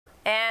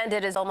And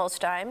it is almost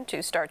time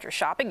to start your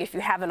shopping if you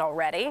haven't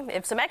already.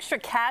 If some extra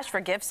cash for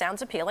gifts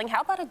sounds appealing,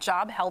 how about a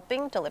job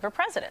helping deliver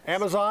presidents?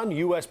 Amazon,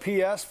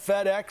 USPS,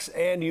 FedEx,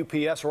 and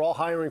UPS are all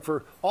hiring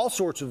for all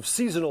sorts of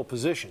seasonal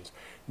positions.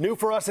 New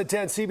for us at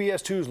 10,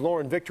 CBS 2's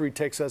Lauren Victory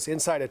takes us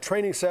inside a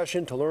training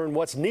session to learn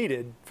what's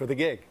needed for the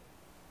gig.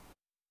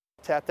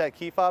 Tap that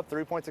key fob,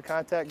 3 points of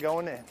contact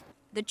going in.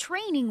 The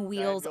training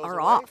wheels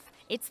are off.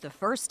 It's the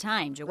first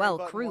time Joel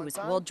Cruz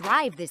will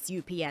drive this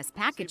UPS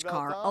package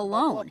car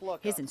alone.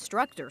 His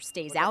instructor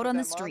stays out on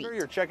the street.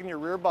 You're checking your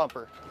rear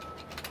bumper.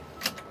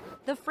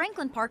 The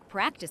Franklin Park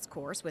practice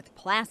course with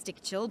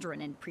plastic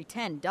children and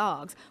pretend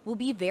dogs will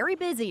be very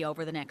busy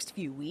over the next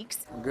few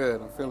weeks. I'm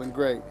good. I'm feeling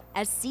great.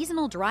 As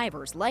seasonal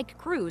drivers like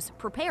Cruz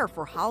prepare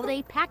for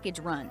holiday package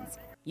runs.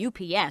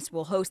 UPS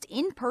will host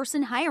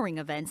in-person hiring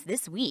events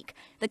this week.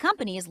 The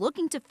company is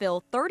looking to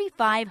fill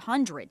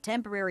 3,500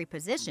 temporary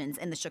positions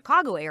in the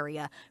Chicago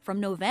area from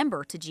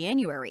November to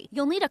January.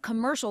 You'll need a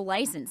commercial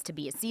license to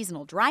be a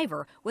seasonal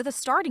driver with a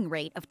starting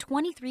rate of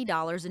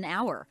 $23 an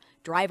hour.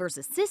 Driver's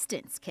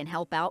assistants can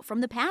help out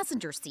from the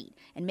passenger seat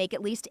and make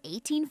at least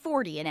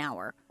 $18.40 an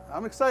hour.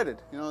 I'm excited.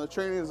 The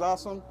training is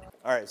awesome.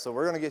 All right, so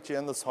we're going to get you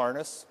in this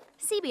harness.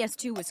 CBS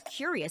 2 was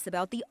curious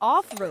about the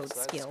off-road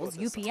skills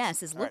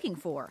UPS is looking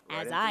for.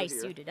 As I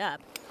suited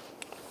up,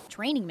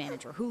 training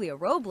manager Julio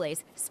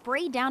Robles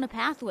sprayed down a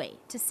pathway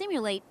to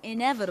simulate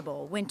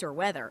inevitable winter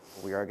weather.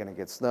 We are going to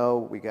get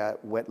snow. We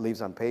got wet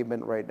leaves on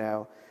pavement right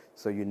now,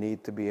 so you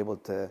need to be able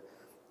to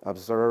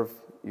observe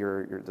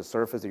the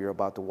surface that you're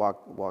about to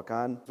walk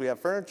on. We have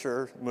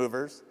furniture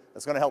movers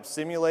that's going to help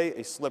simulate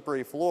a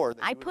slippery floor.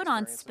 I put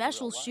on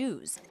special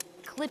shoes,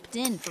 clipped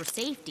in for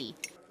safety,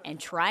 and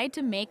tried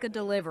to make a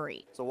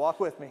delivery. So walk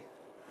with me.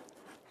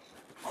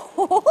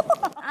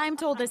 I'm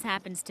told this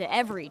happens to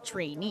every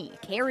trainee.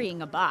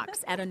 Carrying a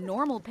box at a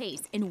normal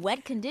pace in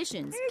wet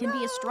conditions can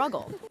be a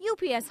struggle.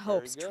 UPS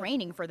hopes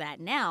training for that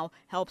now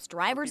helps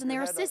drivers and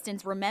their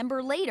assistants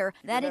remember later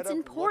that it's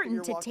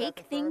important to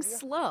take things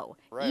slow,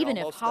 even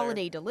if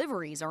holiday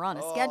deliveries are on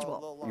a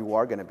schedule. You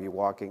are going to be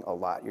walking a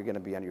lot. You're going to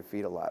be on your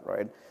feet a lot,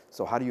 right?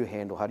 So how do you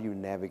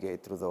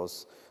navigate through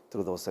those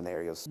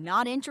scenarios?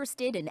 Not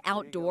interested in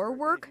outdoor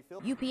work?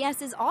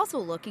 UPS is also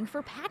looking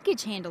for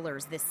package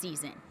handlers this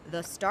season.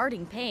 The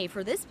starting pay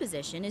for this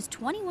position is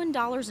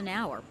 $21 an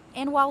hour.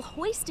 And while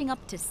hoisting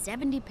up to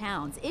 70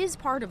 pounds is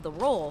part of the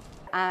role,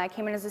 I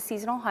came in as a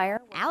seasonal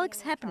hire.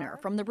 Alex Hepner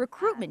from the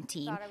recruitment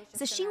team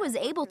says she was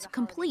able to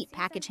complete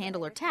package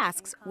handler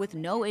tasks with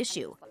no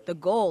issue. The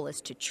goal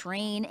is to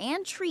train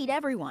and treat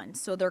everyone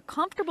so they're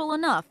comfortable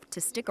enough to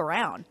stick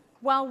around.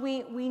 While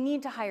we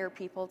need to hire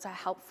people to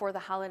help for the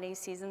holiday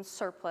season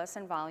surplus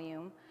and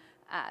volume,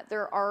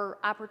 there are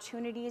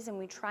opportunities, and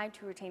we try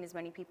to retain as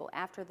many people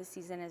after the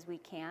season as we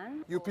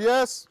can.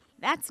 UPS.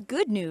 That's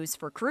good news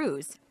for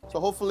Cruz. So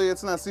hopefully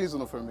it's not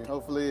seasonal for me.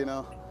 Hopefully,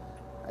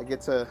 I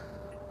get to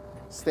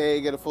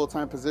get a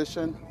full-time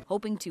position.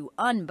 Hoping to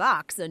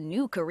unbox a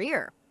new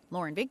career.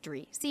 Lauren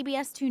Victory,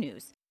 CBS 2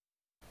 News.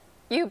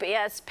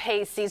 UPS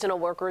pays seasonal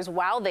workers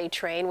while they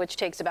train, which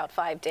takes about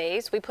 5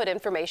 days. We put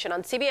information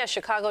on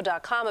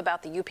CBSChicago.com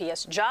about the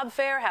UPS job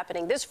fair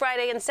happening this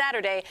Friday and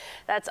Saturday.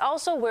 That's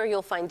also where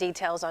you'll find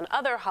details on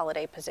other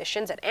holiday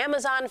positions at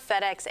Amazon,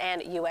 FedEx,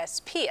 and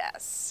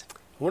USPS. I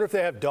wonder if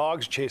they have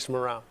dogs chase them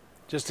around,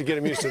 just to get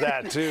them used to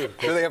that, too.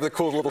 Do they have the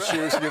cool little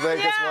shoes you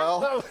make as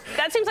well?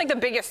 That seems like the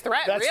biggest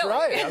threat, That's really.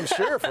 That's right, I'm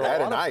sure. For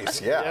That and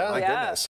ice, yeah, my goodness.